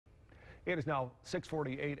It is now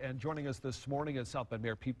 6:48, and joining us this morning is South Bend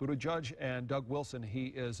Mayor Pete Buttigieg and Doug Wilson. He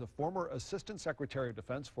is a former Assistant Secretary of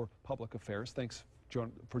Defense for Public Affairs. Thanks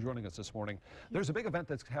for joining us this morning. There's a big event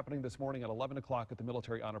that's happening this morning at 11 o'clock at the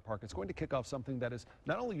Military Honor Park. It's going to kick off something that is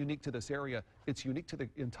not only unique to this area, it's unique to the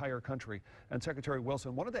entire country. And Secretary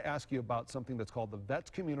Wilson, wanted to ask you about something that's called the Vets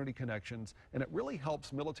Community Connections, and it really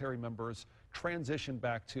helps military members transition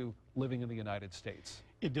back to living in the United States.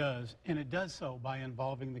 It does, and it does so by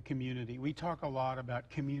involving the community. We talk a lot about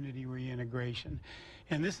community reintegration,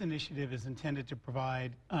 and this initiative is intended to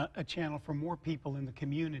provide a channel for more people in the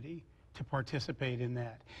community to participate in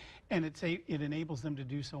that. And it enables them to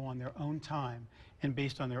do so on their own time and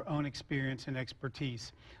based on their own experience and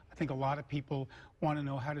expertise. I think a lot of people want to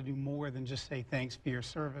know how to do more than just say thanks for your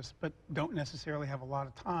service, but don't necessarily have a lot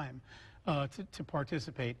of time to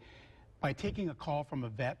participate. By taking a call from a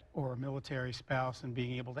vet or a military spouse and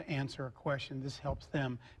being able to answer a question, this helps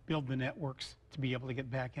them build the networks to be able to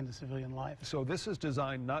get back into civilian life. So this is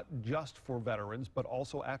designed not just for veterans, but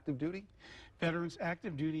also active duty? Veterans,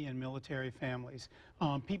 active duty, and military families.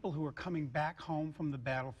 People who are coming back home from the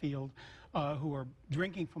battlefield, who are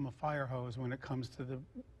drinking from a fire hose when it comes to the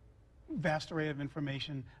vast array of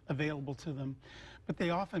information available to them. But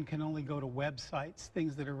they often can only go to websites,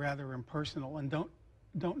 things that are rather impersonal, and don't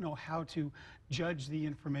know how to judge the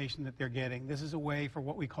information that they're getting. This is a way for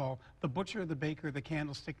what we call the butcher, the baker, the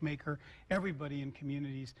candlestick maker, everybody in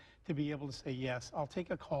communities to be able to say, yes, I'll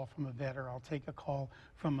take a call from a vet, or I'll take a call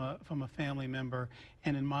from a family member,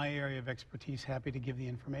 and in my area of expertise, happy to give the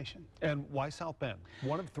information. And why South Bend?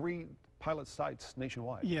 One of 3 pilot sites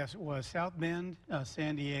nationwide. Yes, it was South Bend,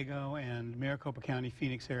 San Diego, and Maricopa County,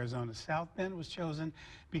 Phoenix, Arizona. South Bend was chosen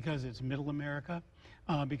because it's middle America,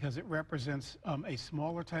 because it represents a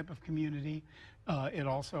smaller type of community. It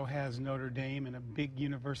also has Notre Dame and a big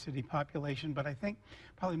university population, but I think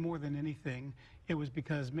probably more than anything, it was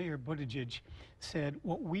because Mayor Buttigieg said,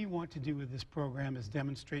 what we want to do with this program is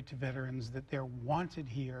demonstrate to veterans that they're wanted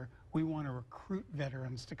here. We want to recruit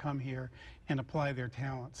veterans to come here and apply their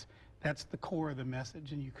talents. That's the core of the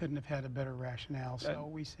message, and you couldn't have had a better rationale, so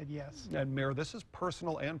we said yes. And Mayor, this is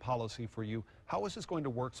personal and policy for you. How is this going to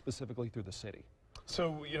work specifically through the city?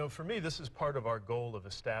 So, you know, for me, this is part of our goal of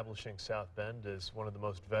establishing South Bend as one of the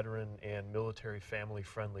most veteran and military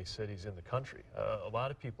family-friendly cities in the country. A lot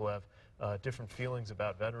of people have different feelings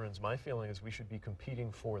about veterans. My feeling is we should be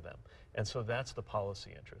competing for them. And so that's the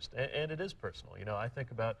policy interest. And it is personal. You know, I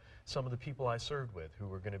think about some of the people I served with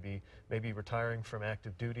who are going to be maybe retiring from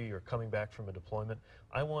active duty or coming back from a deployment.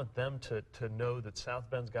 I want them to know that South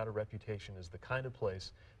Bend's got a reputation as the kind of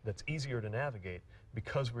place that's easier to navigate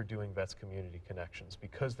because we're doing Vets Community Connections,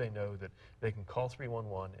 because they know that they can call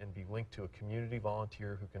 311 and be linked to a community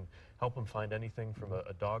volunteer who can help them find anything from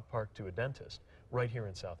a dog park to a dentist right here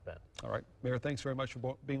in South Bend. All right. Mayor, thanks very much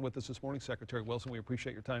for being with us this morning. Secretary Wilson, we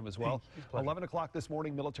appreciate your time as well. 11 o'clock this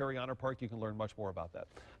morning, Military Honor Park. You can learn much more about that.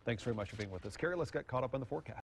 Thanks very much for being with us. Carrie, let's get caught up on the forecast.